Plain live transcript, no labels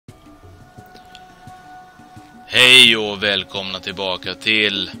Hej och välkomna tillbaka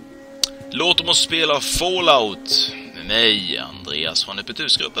till Låt oss spela Fallout med mig, Andreas från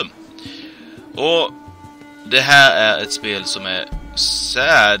Episod-gruppen. Och det här är ett spel som är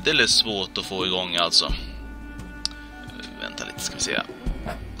särdeles svårt att få igång alltså. Vänta lite, ska vi se här.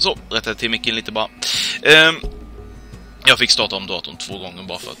 Så, rätta till micken lite bara. Jag fick starta om datorn 2 gånger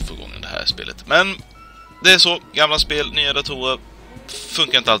bara för att få igång det här spelet. Men det är så, gamla spel, nya datorer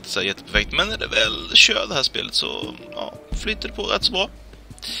funkar inte alltid så jätteperfekt. Men när det väl kör det här spelet så flyter det på rätt så bra.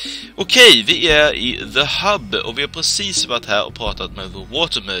 Okej, vi är i The Hub och vi har precis varit här och pratat med vår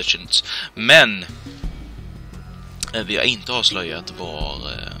Water Merchants. Men vi har inte avslöjat var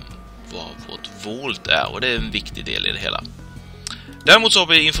vårt Vault är, och det är en viktig del i det hela. Däremot så har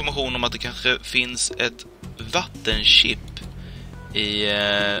vi information om att det kanske finns ett vattenchip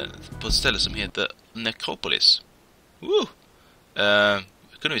på ett ställe som heter Necropolis. Jag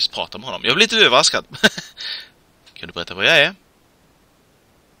kunde visst prata med honom. Jag blev lite överraskad. Kan du berätta vad jag är?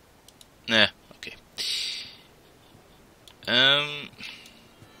 Nej, okej.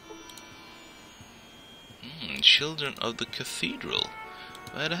 Children of the Cathedral.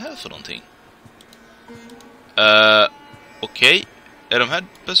 Vad är det här för någonting? Okej. Är de här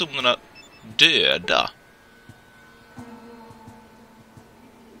personerna döda?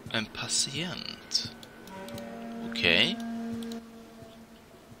 En patient. Okej.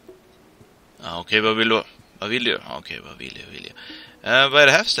 Okej, vad vill du? Vad vill du? Okej, vad vill jag? Vad är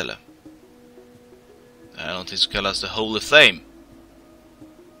det här för ställe? Det är någonting som kallas The Holy Flame.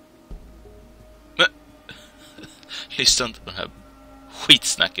 Men lyssna inte på det här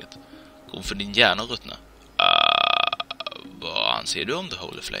skitsnacket. Kom för din hjärna ruttna. Vad anser du om The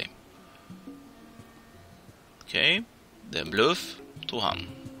Holy Flame? Okej. Det är en bluff, tror han.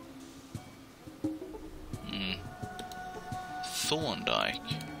 Thorndike.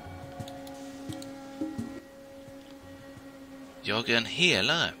 Jag är en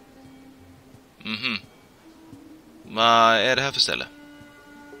helare. Vad är det här för ställe?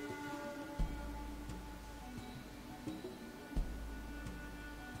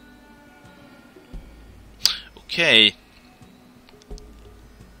 Okej.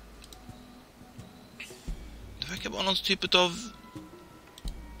 Det verkar vara någon typ av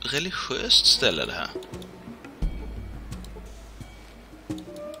religiöst ställe det här.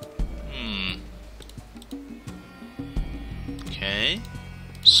 Okej.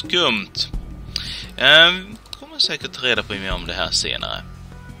 Skumt. Kommer säkert ta reda på mer om det här senare.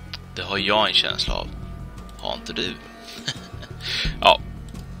 Det har jag en känsla av. Har inte du? Ja.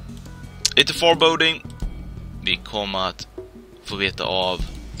 Lite foreboding. Vi kommer att få veta av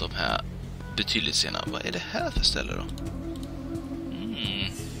de här betydligt senare. Vad är det här för ställe då?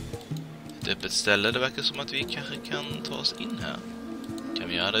 Ett öppet ställe. Det verkar som att vi kanske kan ta oss in här. Kan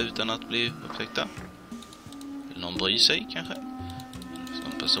vi göra det utan att bli upptäckta? Vill någon bry sig kanske?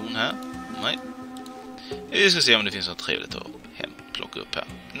 Någon person här? Nej. Vi ska se om det finns något trevligt att plocka upp här.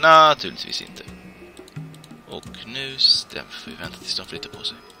 Naturligtvis inte. Och nu får vi vänta tills de flyttar på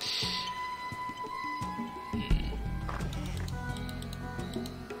sig.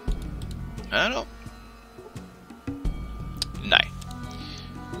 Här då? Nej.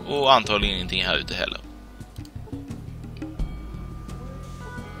 Och antagligen ingenting här ute heller.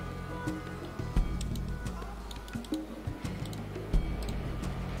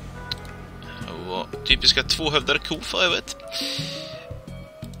 Typiska tvåhövdade kor för övrigt.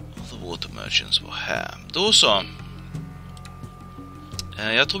 The Water Merchants var här. Då så.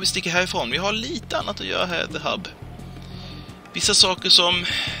 Jag tror vi sticker härifrån. Vi har lite annat att göra här i The Hub. Vissa saker som,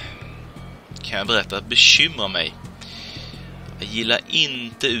 kan jag berätta, bekymrar mig. Jag gillar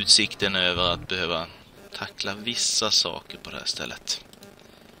inte utsikten över att behöva tackla vissa saker på det här stället.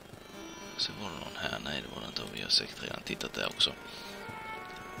 Så var det någon här? Nej, det var det inte. Vi har säkert redan tittat där också.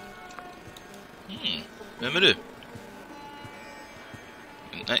 Vem är du?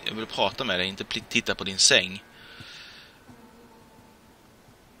 Nej, jag vill prata med dig, inte titta på din säng.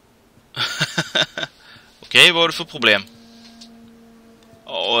 Okej, vad har du för problem?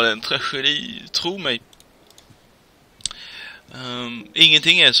 Det är en tragedi, tro mig.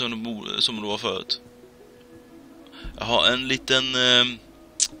 Ingenting är som det var förut. Jag har en liten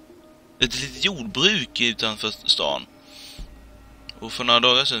ett litet jordbruk utanför stan. Och för några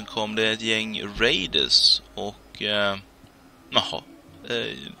dagar sedan kom det ett gäng raiders och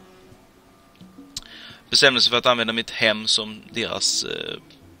bestämde sig för att använda mitt hem som deras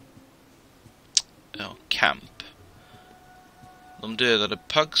camp. De dödade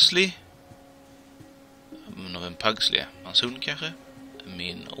Pugsley. Vem Pugsley är? Hans hund kanske?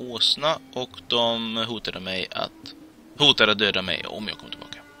 Min åsna, och de hotade att döda mig om jag kom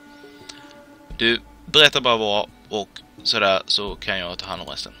tillbaka. Du, berätta bara vad och sådär, så kan jag ta hand om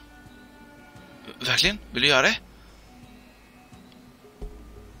resten. Verkligen? Vill du göra det?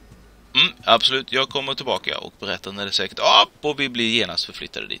 Absolut, jag kommer tillbaka och berättar när det är säkert. Och vi blir genast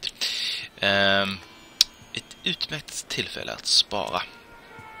förflyttade dit. Ett utmärkt tillfälle att spara.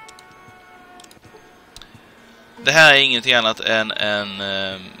 Det här är ingenting annat än en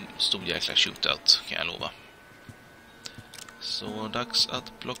stor jäkla shootout, kan jag lova. Så dags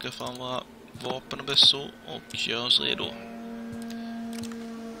att plocka fram våra vapen och bössor och göra oss redo.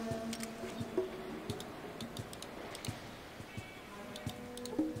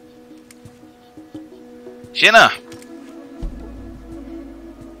 Tjena!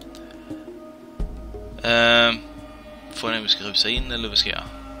 Får jag vi ska rusa in eller vad ska jag?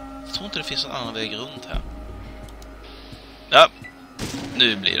 Jag tror inte det finns någon annan väg runt här. Ja,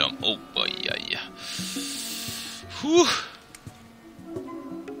 nu blir de. Oj.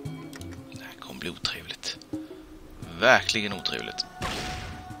 Det här kommer bli otrevligt. Verkligen otrevligt.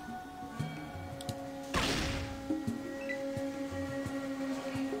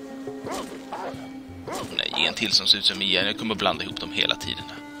 Nej, en till som ser ut som igen. Jag kommer blanda ihop dem hela tiden.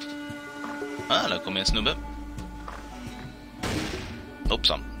 Där kommer en snubbe.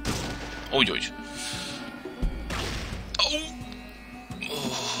 Hoppsan. Oj.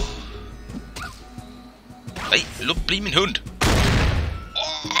 Nej, låt bli min hund.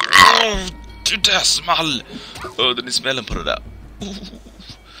 Det där small. Den är smällen på det där.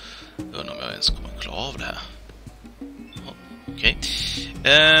 Jag undrar om jag ens kommer klara av det här. Okej.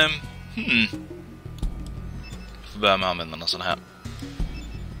 Får börja med att använda någon sån här.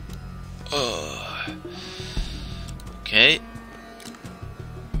 Okej.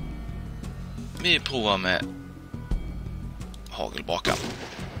 Vi provar med hagelbakan.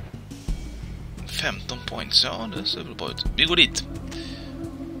 15 points, ja det ser väl bra ut. Vi går dit.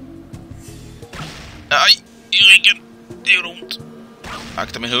 Aj, i ryggen. Det gör ont.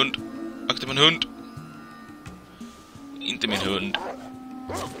 Akta min hund. Inte min hund.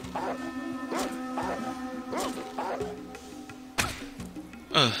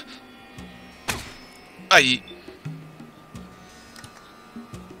 Aj.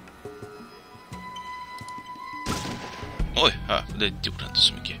 Oj, det gjorde inte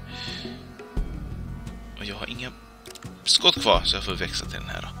så mycket. Och jag har inga skott kvar, så jag får växa till den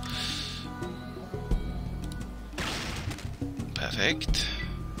här då. Perfekt.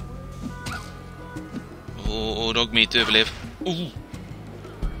 Och dogmeat överlev.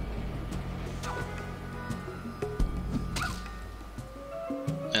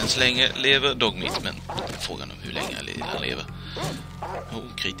 Än så länge lever dogmeat, men frågan om hur länge han lever.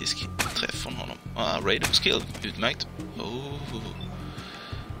 Kritisk träff från honom. Raid of skill, utmärkt.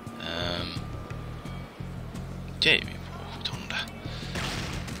 Okej, vi får skjuta honom där.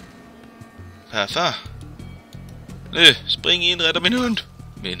 Perfekt. Nu, spring in, rädda min hund.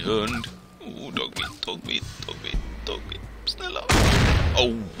 Min hund. Dogmeat. Snälla.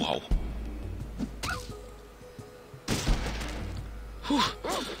 Wow.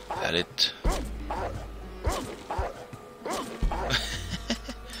 Härligt.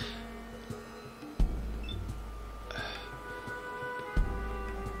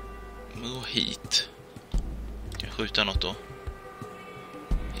 Gå hit. Kan jag skjuta något då?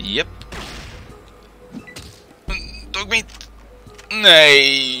 Japp. Dogmeat.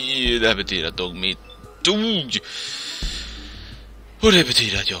 Nej, det här betyder att dogmeat dog. Och det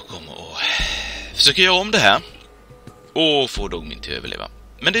betyder att jag kommer att försöka göra om det här och få dogmeat till att överleva.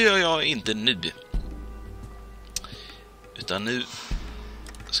 Men det gör jag inte nu. Utan nu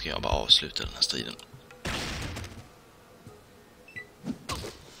ska jag bara avsluta den här striden.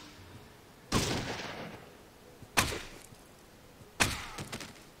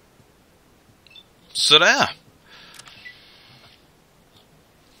 Sådär.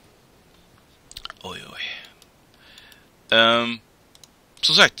 Oj.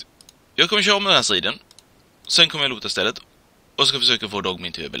 Som sagt, jag kommer köra om den här striden. Sen kommer jag lota stället och ska försöka få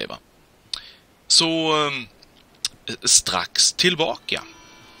dogmeat till att överleva. Så strax tillbaka.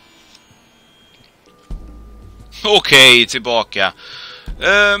 Okej, tillbaka.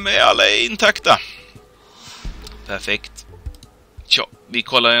 Med alla är intakta. Perfekt. Tja, vi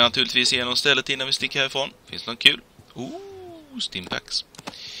kollar naturligtvis igenom stället innan vi sticker härifrån. Finns det något kul? Stimpaks.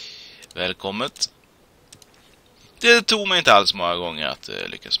 Välkommet. Det tog mig inte alls många gånger att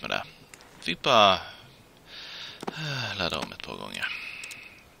lyckas med det. Fick bara ladda om ett par gånger.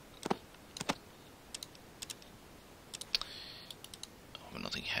 Har vi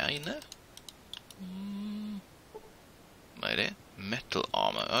någonting här inne? Vad är det? Metal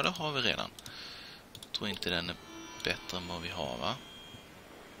armor. Ja, det har vi redan. Jag tror inte den är bättre än vad vi har, va?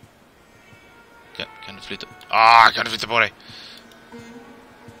 Kan du flytta? Kan du flytta på dig?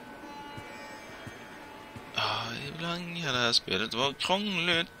 Ibland är det här spelet var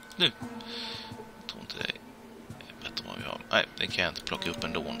krångligt nu. Jag tror inte det är bättre än vad vi har. Nej, det kan jag inte plocka upp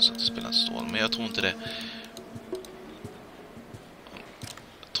ändå så att det spelar en stor roll. Men jag tror inte det.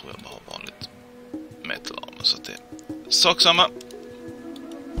 Jag tror jag bara har vanligt metal så att det är sak samma.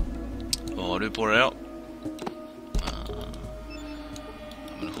 Vad har du på dig då?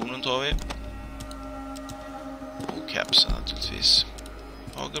 Ammunitionen tar vi. Och capsen naturligtvis.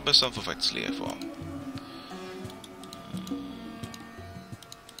 Hagelbössan får faktiskt ligga kvar.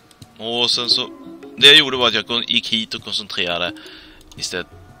 Och sen så... Det jag gjorde var att jag gick hit och koncentrerade istället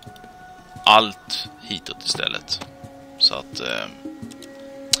allt hitåt istället. Så att...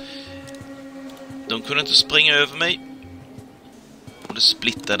 de kunde inte springa över mig. Och det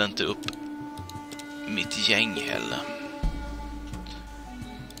splittade inte upp mitt gäng heller.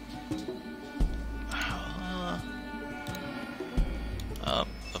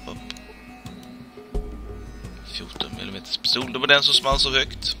 Upp. 14 mm pistol. Det var den som small så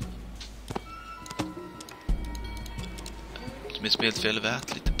högt. Som är spelfel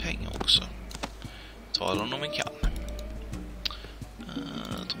värt lite pengar också. Ta dem om en kan.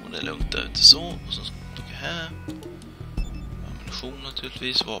 Jag tror det är lugnt där ute så. Och så ska vi plocka här. Ammunition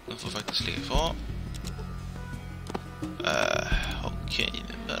naturligtvis. Vapen får faktiskt ligga kvar. Okej,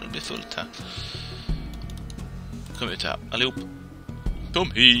 det börjar bli fullt här. Kom ut här, allihop.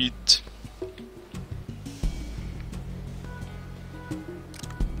 Kom hit.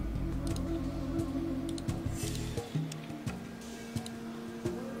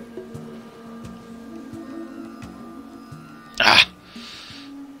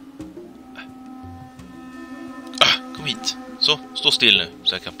 Kom hit. Så, stå still nu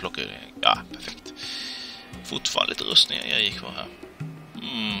så jag kan plocka det. Ja, perfekt. Fortfarande lite rustningar jag gick kvar här.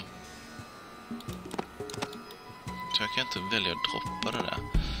 Så jag kan inte välja att droppa det där.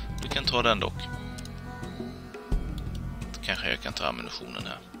 Du kan ta den dock. Kanske jag kan ta ammunitionen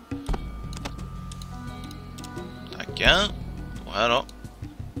här. Tackar. Och här då.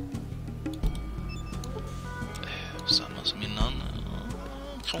 Samma som innan.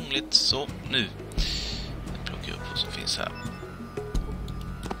 Krångligt. Så, nu. Jag plockar upp vad som finns här.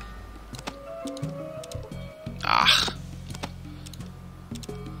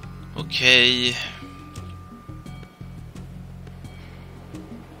 Okej.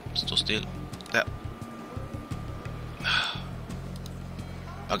 Stå still. Där.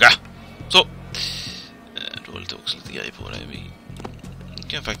 Okej. Så. Du har också lite grejer på dig. Vi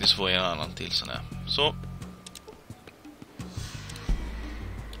kan faktiskt få en annan till sån här. Så.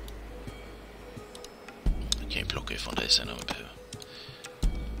 Jag kan ju plocka ifrån dig sen om vi behöver.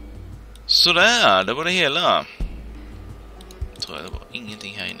 Sådär, det var det hela. Tror jag det var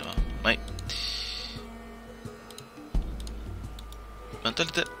ingenting här inne va? Nej. Vänta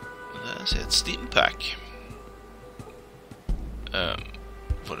lite. Där ser jag ett steampack.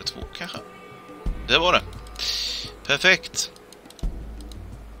 Var det 2 kanske? Det var det. Perfekt.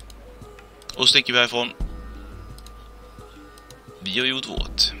 Och sticker vi härifrån. Vi har gjort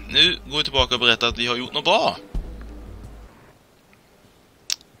vårt. Nu går vi tillbaka och berättar att vi har gjort något bra.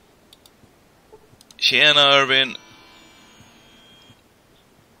 Tjena Irvin.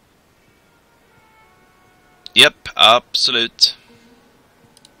 Japp, absolut.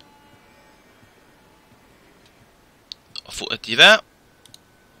 Och få ett gevär.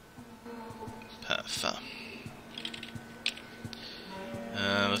 Perfekt.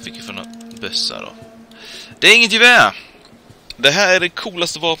 Vad fick jag för någon bössa då? Det är inget gevär. Det här är det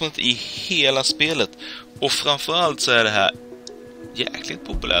coolaste vapnet i hela spelet. Och framförallt så är det här jäkligt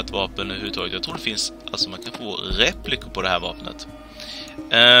populärt vapen överhuvudtaget. Jag tror det finns, alltså man kan få replikor på det här vapnet.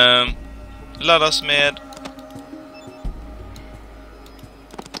 Laddas med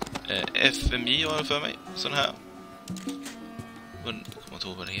FMJ har jag för mig. Sån här. Jag kommer inte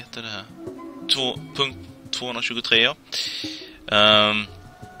ihåg vad det heter det här. 2.223 ja.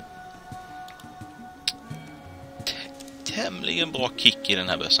 Tämligen bra kick i den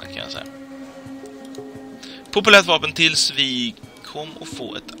här bössan kan jag säga. Populärt vapen tills vi kom att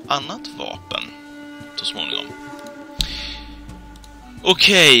få ett annat vapen så småningom.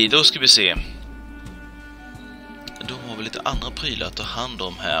 Okej, då ska vi se. Då har vi lite andra prylar att ta hand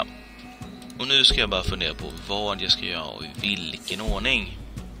om här. Och nu ska jag bara fundera på vad jag ska göra och i vilken ordning.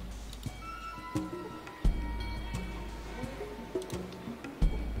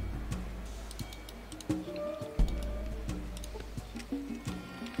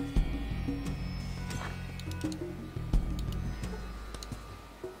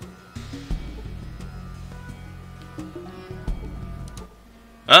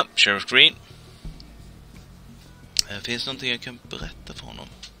 Sheriff Green. Finns det någonting jag kan berätta för honom?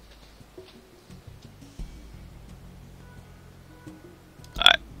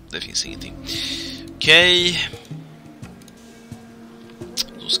 Nej, det finns ingenting. Okej.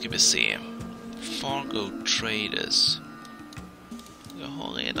 Då ska vi se. Fargo Traders. Jag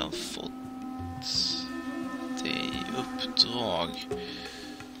har redan fått det i uppdrag.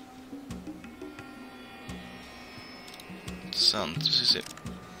 Intressant, vi ska se.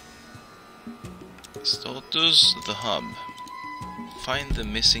 Status, the hub. Find the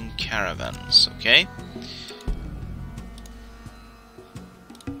missing caravans, okej?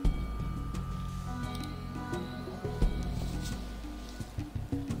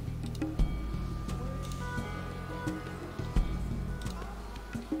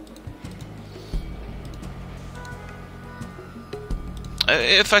 Jag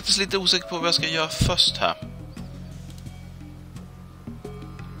är faktiskt lite osäker på vad jag ska göra först här.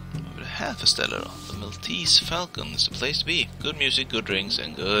 Vad är det här för ställe då? The Maltese Falcon is the place to be. Good music, good drinks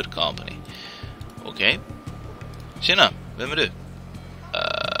and good company. Okej. Tjena, vem är du?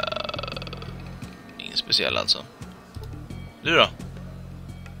 Ingen speciell alltså. Du då?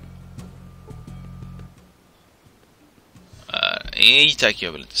 Nej tack,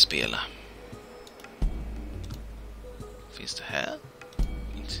 jag vill inte spela. Finns det här?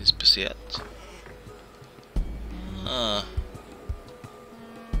 Ingenting speciellt.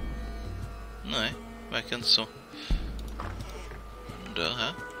 Nej, verkar inte så. Dör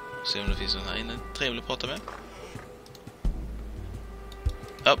här. Se om det finns någon här inne. Trevligt att prata med.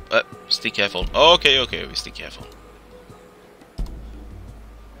 Stick härifrån. Okej, vi sticker härifrån.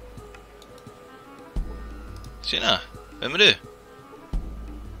 Tjena, vem är du?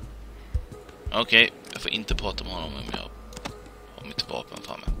 Okej, jag får inte prata med honom om jag har mitt vapen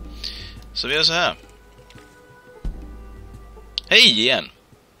framme. Så vi gör så här. Hej igen!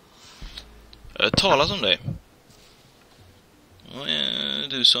 Jag har talat om dig.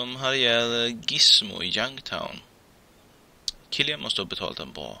 Du som hade ihjäl Gizmo i Youngtown. Killen måste ha betalat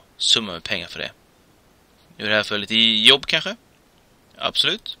en bra summa med pengar för det. Gör det här för lite jobb kanske?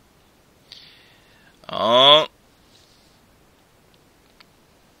 Absolut. Ja.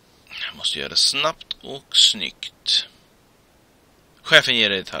 Jag måste göra det snabbt och snyggt. Chefen ger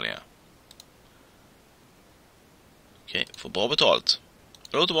dig detaljerna. Okej, får bra betalt.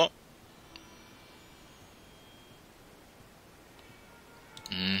 Det låter bra.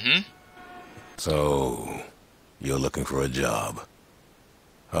 So, you're looking for a job.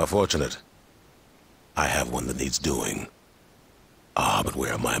 How fortunate. I have one that needs doing. But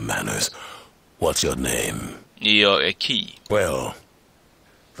where are my manners? What's your name? Jag är Key. Well,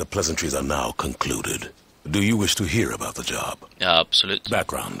 the pleasantries are now concluded. Do you wish to hear about the job? Ja, absolut.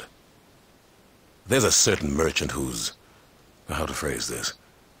 Background. There's a certain merchant who's, how to phrase this,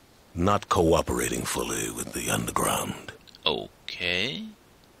 not cooperating fully with the underground. Okay.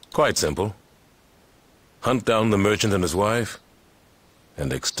 Quite simple. Hunt down the merchant and his wife,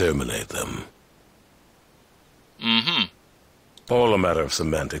 and exterminate them. All a matter of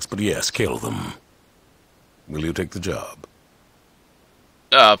semantics, but yes, kill them. Will you take the job?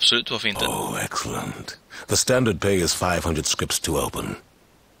 Ja, absolut, varför inte? Oh, excellent. The standard pay is 500 scripts to open,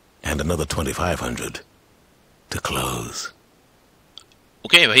 and another 2,500 to close.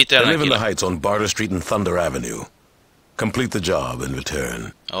 Okej, vad hittar jag I den live här in the killen? Heights on Barter Street and Thunder Avenue. Complete the job in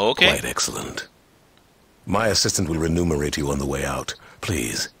return. Okej. Quite excellent. My assistant will remunerate you on the way out.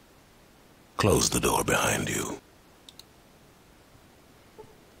 Please, close the door behind you.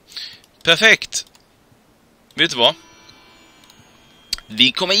 Perfekt. Vet du vad?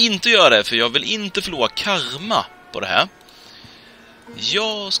 Vi kommer inte göra det, för jag vill inte förlora karma på det här.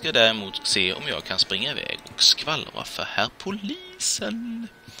 Jag ska däremot se om jag kan springa iväg och skvallra för herr polisen.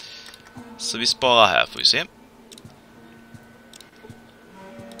 Så vi sparar här, får vi se.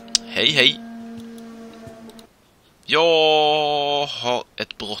 Hej, hej. Jag har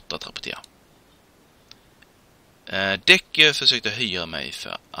ett brott att rapportera. Däcke försökte hyra mig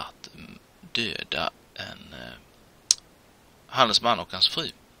för att döda en handelsman och hans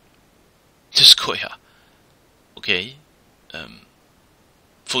fru. Du skojar. Okej.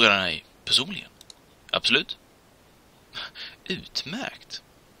 Frågar han dig personligen? Absolut. Utmärkt.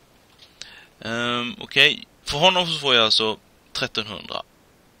 Okej. För honom så får jag alltså 1300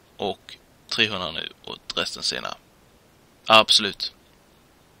 och 300 nu och resten senare. Absolut.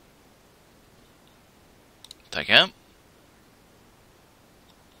 Tackar.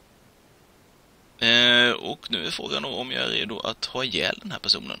 Och nu är frågan om jag är redo att ha ihjäl den här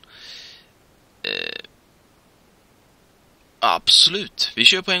personen. Absolut. Vi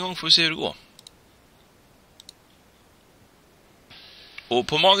kör på en gång för att se hur det går. Och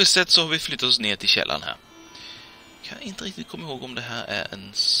på magiskt sätt så har vi flyttat oss ner till källan här. kan inte riktigt komma ihåg om det här är en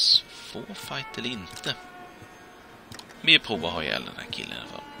svår fight eller inte. Vi provar att ha ihjäl den här killen i alla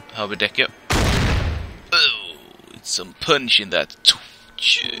fall. Här har vi däcka. Oh, it's some punch in that.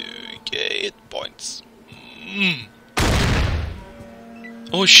 28 points.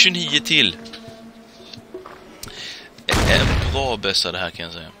 Och 29 till. En bra bössa det här kan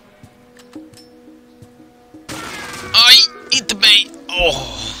jag säga. Aj, inte mig.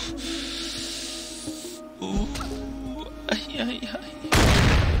 Aj.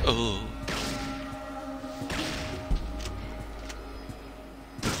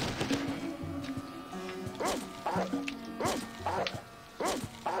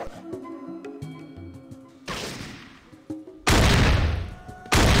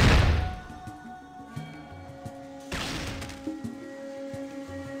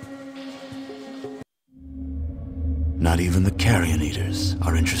 Not even the carrion eaters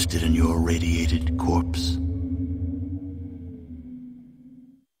are interested in your radiated corpse.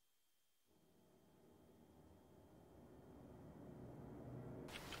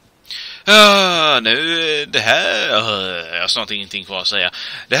 Nu, det här... jag har snart ingenting kvar att säga.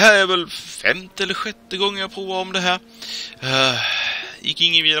 Det här är väl 5:e eller 6:e gången jag provar om det här. Gick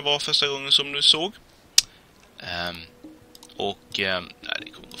ingen vidare bra första gången som du såg. Nej,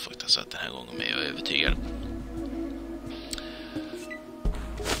 det kommer gå fruktansvärt den här gången, men jag är övertygad.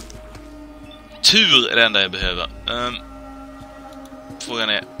 Tur är det enda jag behöver. Frågan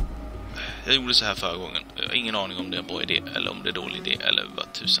är... Jag gjorde så här förra gången. Jag har ingen aning om det är en bra idé eller om det är dålig idé eller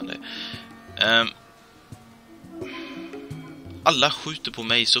vad tusan det är. Alla skjuter på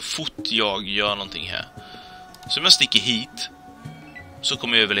mig så fort jag gör någonting här. Så om jag sticker hit så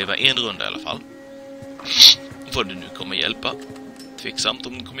kommer jag överleva en runda i alla fall. Vad det nu kommer hjälpa. Tveksamt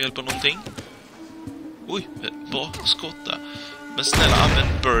om det kommer hjälpa någonting. Oj, bra skott där. Men snälla,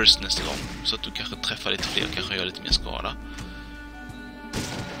 använd burst nästa gång. Så att du kanske träffar lite fler och kanske gör lite mer skada.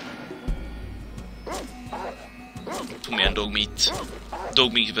 Kom igen, Dogmeat.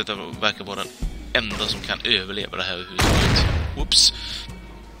 Dogmeat verkar vara den enda som kan överleva det här överhuvudtaget. Whoops.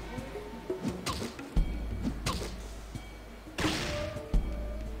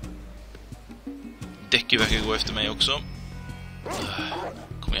 Däcker verkar gå efter mig också.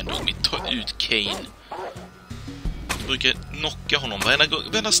 Kom igen, Dogmeat. Ta ut Kane. Du brukar knocka honom.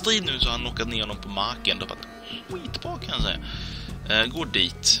 Varenda strid nu så har han knockat ner honom på marken. Det har varit skitbra kan jag säga. Gå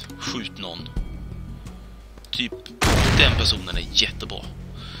dit. Skjut någon. Typ den personen är jättebra.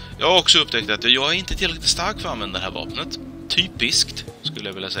 Jag har också upptäckt att jag är inte tillräckligt stark för att använda det här vapnet. Typiskt skulle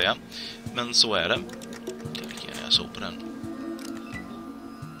jag vilja säga. Men så är det. Det fick jag så på den.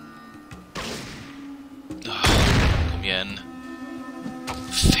 Kom igen.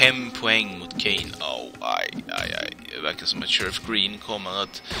 5 poäng mot Kane. Aj. Det verkar som att Sheriff Green kommer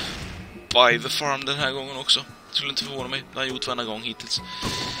att buy the farm den här gången också. Skulle inte förvåna mig. Det har jag gjort varenda gång hittills.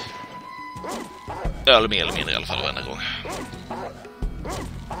 Eller mer eller mindre i alla fall varenda gång.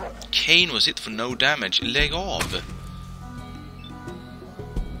 Kane was hit for no damage. Lägg av.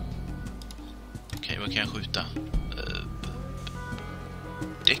 Okej, vad kan jag skjuta?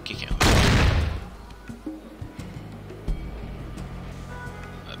 Däcker kan jag skjuta.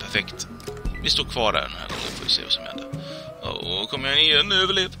 Perfekt. Vi står kvar där den här gången för att se vad som händer. Kommer jag igen,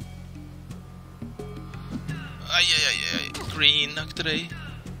 överlev. Aj. Green, akta dig.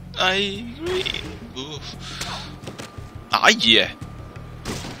 Aj, Green. Aj!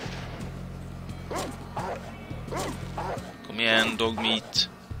 Kom igen, Dogmeat.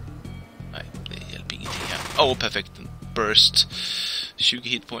 Nej, det hjälper ingenting här. Perfekt. Burst. 20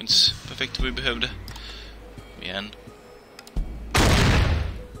 hitpoints. Perfekt vad vi behövde. Kom igen.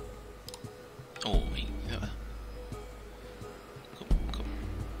 Kom.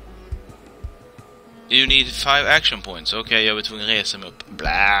 You need 5 action points. Okej, jag var tvungen att resa mig upp.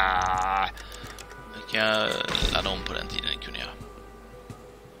 Blah. Jag kan ladda om på den tiden kunde jag.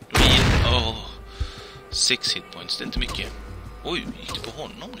 6 hitpoints, det är inte mycket. Oj, gick det på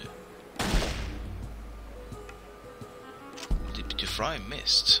honom nu? Deputy Fry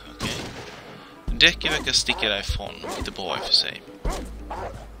missed. Okej. Däcker verkar sticka därifrån. Inte bra i och för sig.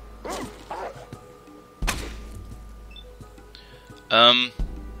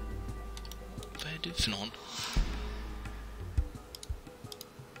 Vad är du för någon?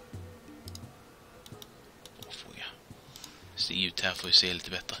 Bra fråga. Stig ut här för att se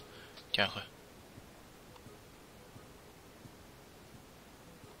lite bättre. Kanske.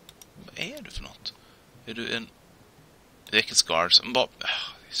 Vad är du för något? Är du en... Väcket scars. Bara... Det är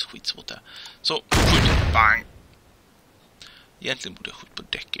så skitsvårt där. Så, skjut. Bang! Egentligen borde jag skjuta på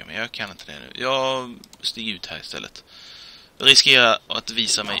däcken, men jag kan inte det nu. Jag stiger ut här istället. Jag riskerar att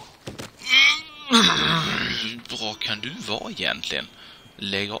visa mig. Bra bra kan du vara egentligen?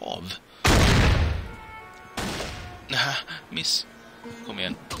 Lägg av. Nähä, miss. Kom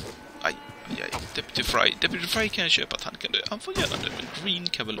igen. Aj. Deputy Fry kan jag köpa att han kan dö. Han får gärna dö, men Green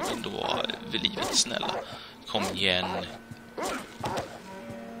kan väl ändå vara vid livet, snälla. Kom igen.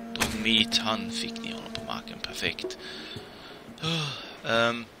 Han fick ner honom på marken, perfekt.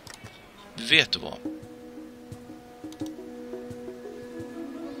 Vet du vad?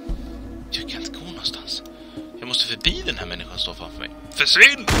 Jag kan inte gå någonstans. Jag måste förbi den här människan som står framför mig.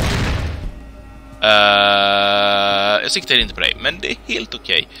 Försvinn! Jag siktar inte på dig, men det är helt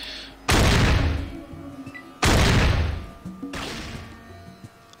okej.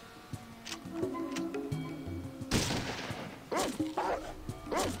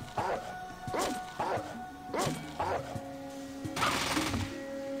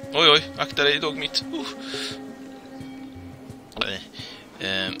 Oj, akta dig dog mitt.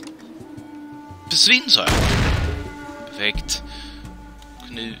 Försvinn, sa jag. Perfekt.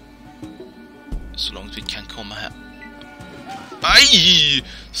 Nu så långt vi kan komma här. Aj!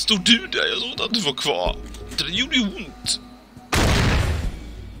 Stod du där? Jag trodde att du var kvar. Det gjorde ju ont.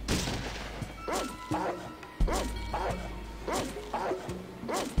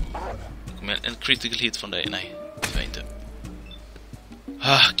 Kom igen, en critical hit från dig. Nej, det var inte.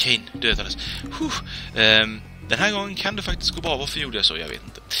 Kane dödades. Den här gången kan det faktiskt gå bra. Varför gjorde jag så? Jag vet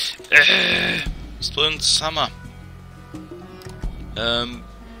inte. Strunt samma.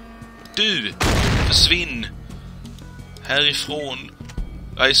 Du, försvinn härifrån.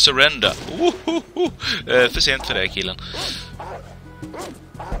 I surrender. För sent för dig, killen.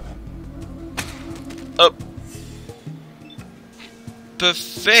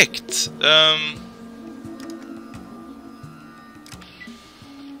 Perfekt.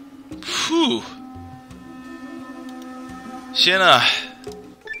 Tjena.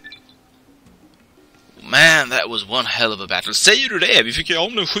 Man, that was one hell of a battle. Säger du det? Vi fick ju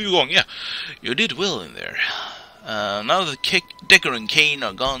om den 7 gånger. You did well in there. Now that Decker and Kane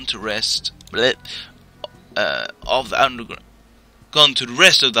are gone to rest of the underground. Gone to the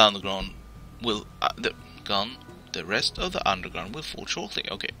rest of the underground will the rest of the underground will fall shortly.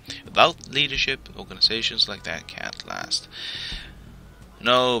 Okay. Without leadership, organizations like that can't last.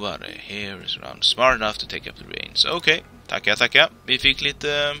 Nobody here is around smart enough to take up the reins. Okay. Tacka. Vi fick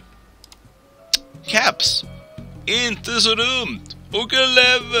lite caps. Inte så dumt. Och en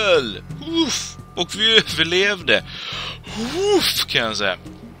level. Och vi överlevde. Kan jag säga.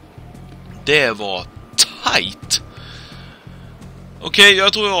 Det var tight. Okej,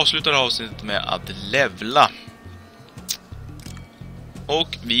 jag tror jag avslutar avsnittet med att levla.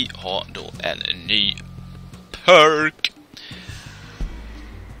 Och vi har då en ny perk.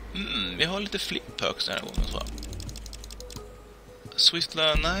 Vi har lite fler perks den här gången, tror jag.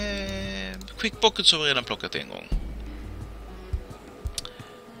 Swiftler, nej. Quick Pockets har vi redan plockat en gång.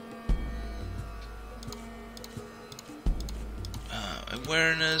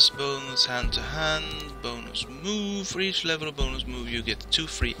 Awareness, bonus hand to hand, bonus move. For each level of bonus move you get 2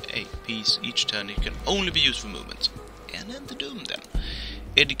 free APs each turn. It can only be used for movement. And then the doom then.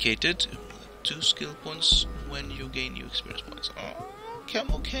 Educated, 2 skill points when you gain new experience points.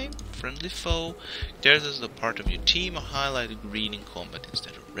 Okay. Friendly foe. There's as a part of your team are highlighted green in combat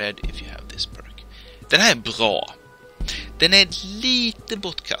instead of red if you have this perk. Den här är bra. Den är lite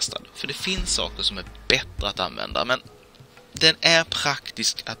bortkastad, för det finns saker som är bättre att använda, men den är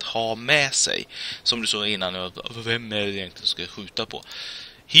praktisk att ha med sig. Som du sa innan, vem är det egentligen ska skjuta på?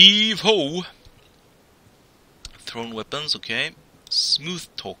 Heave ho! Thrown weapons, okay. Smooth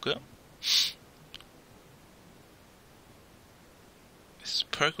talker. This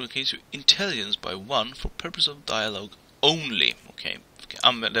perk will increase your intelligence by 1 for purpose of dialogue only. Okay.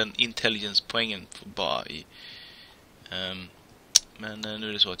 Använd den intelligence-poängen för bara i... men nu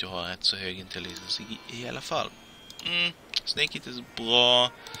är det så att jag har rätt så hög intelligens i alla fall. Snake It är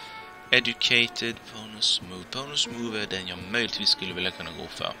bra. Educated, bonus move. Bonus move är den jag möjligtvis skulle vilja kunna gå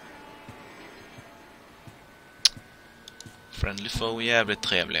för. Friendly foe, jävligt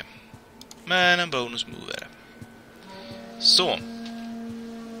trevlig. Men en bonus move är det. Så.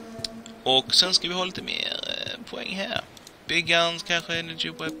 Och sen ska vi ha lite mer poäng här. Big guns, kanske energy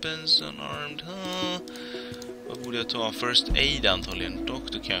weapons, unarmed. Vad borde jag ta? First aid antagligen.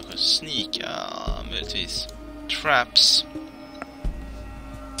 Doctor kanske. Sneak, möjligtvis. Traps.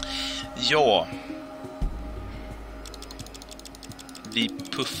 Ja. Vi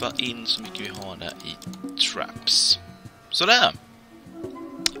puffar in så mycket vi har där i traps. Sådär.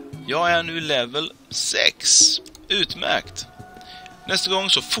 Jag är nu level 6. Utmärkt. Nästa gång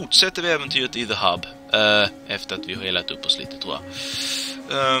så fortsätter vi äventyret i The Hub. Efter att vi har helat upp oss lite, tror jag.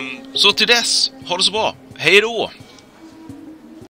 Så till dess, ha det så bra. hej då!